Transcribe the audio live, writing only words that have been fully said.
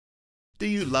Do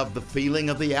you love the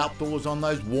feeling of the outdoors on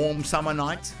those warm summer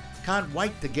nights? Can't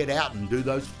wait to get out and do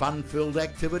those fun-filled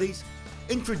activities?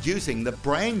 Introducing the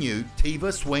brand new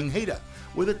TIVA Swing Heater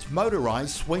with its motorised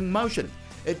swing motion.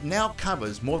 It now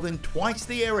covers more than twice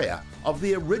the area of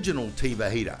the original TIVA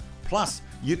heater. Plus,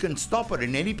 you can stop it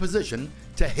in any position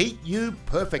to heat you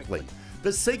perfectly.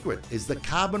 The secret is the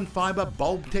carbon fibre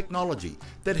bulb technology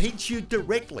that heats you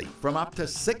directly from up to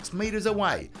 6 meters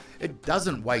away. It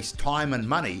doesn't waste time and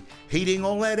money heating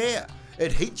all that air.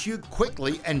 It heats you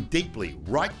quickly and deeply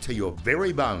right to your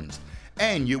very bones.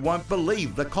 And you won't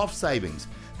believe the cost savings.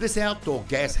 This outdoor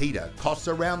gas heater costs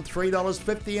around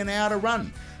 $3.50 an hour to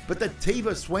run, but the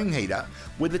TIVA Swing Heater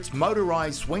with its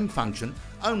motorised swing function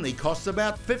only costs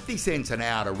about 50 cents an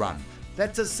hour to run.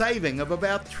 That's a saving of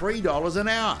about $3 an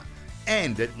hour.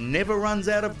 And it never runs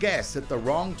out of gas at the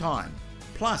wrong time.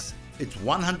 Plus, it's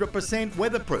 100%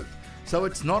 weatherproof, so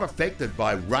it's not affected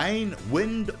by rain,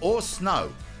 wind or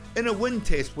snow. In a wind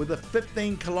test with a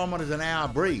 15 kilometers an hour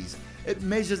breeze, it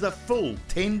measures a full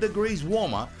 10 degrees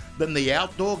warmer than the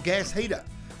outdoor gas heater.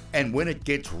 And when it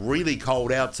gets really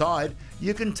cold outside,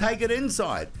 you can take it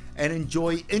inside and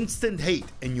enjoy instant heat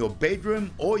in your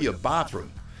bedroom or your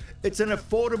bathroom. It's an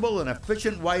affordable and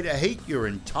efficient way to heat your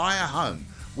entire home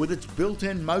with its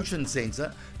built-in motion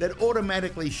sensor that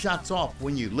automatically shuts off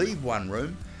when you leave one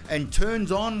room and turns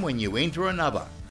on when you enter another.